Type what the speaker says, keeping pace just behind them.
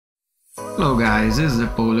Hello guys, this is the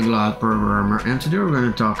Polyglot Programmer, and today we're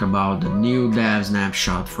going to talk about the new dev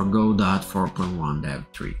snapshot for Godot 4.1 Dev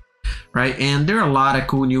 3. Right, and there are a lot of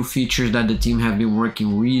cool new features that the team have been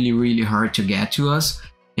working really hard to get to us,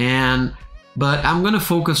 but I'm going to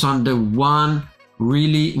focus on the one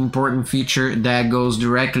really important feature that goes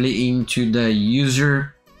directly into the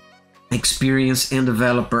user experience and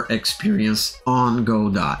developer experience on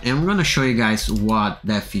Godot, and I'm going to show you guys what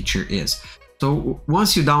that feature is. So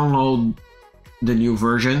once you download the new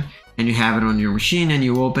version and you have it on your machine and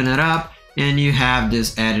you open it up and you have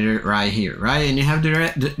this editor right here, right? And you have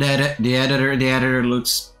the editor. The editor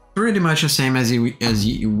looks pretty much the same as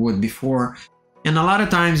you would before. And a lot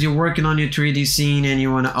of times you're working on your 3D scene and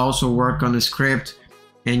you want to also work on the script,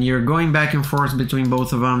 and you're going back and forth between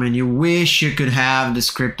both of them, and you wish you could have the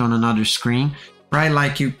script on another screen, right?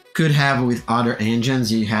 Like you could have with other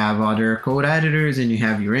engines. You have other code editors and you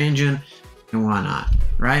have your engine and whatnot,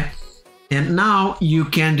 right? And now you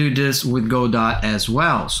can do this with Godot as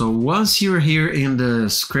well. So once you're here in the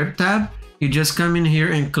script tab, you just come in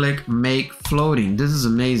here and click make floating. This is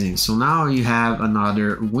amazing. So now you have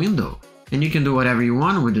another window and you can do whatever you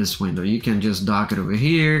want with this window. You can just dock it over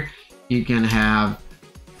here. You can have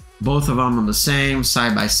both of them on the same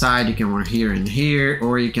side by side. You can work here and here,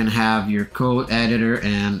 or you can have your code editor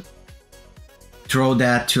and throw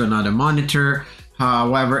that to another monitor.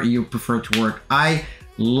 However you prefer to work. I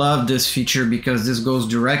love this feature because this goes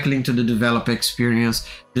directly into the developer experience.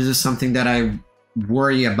 This is something that I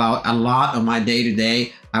worry about a lot on my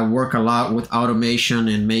day-to-day. I work a lot with automation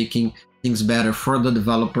and making things better for the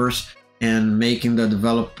developers and making the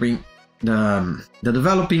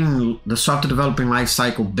software developing life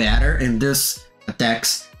cycle better, and this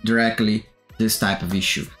attacks directly this type of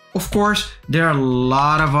issue. Of course, there are a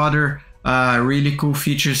lot of other really cool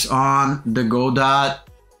features on the Godot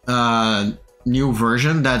new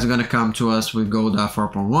version that's going to come to us with Godot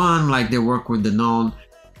 4.1. Like they worked on the known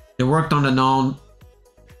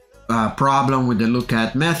problem with the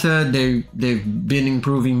lookat method. They've been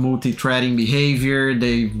improving multi-threading behavior.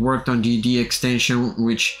 They've worked on GD extension,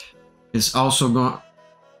 which is also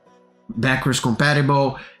backwards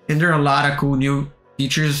compatible, and there are a lot of cool new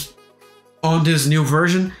features on this new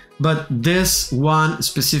version. But this one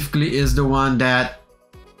specifically is the one that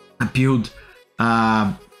appealed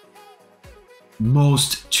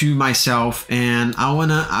most to myself, and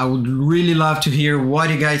I would really love to hear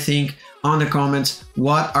what you guys think on the comments.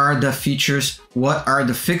 What are the features? What are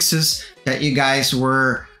the fixes that you guys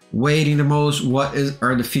were waiting the most?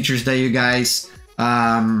 Are the features that you guys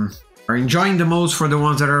are enjoying the most for the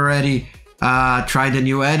ones that already tried the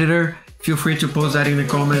new editor? Feel free to post that in the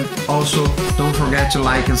comment. Also, don't forget to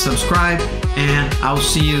like and subscribe, and I'll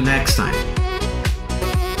see you next time.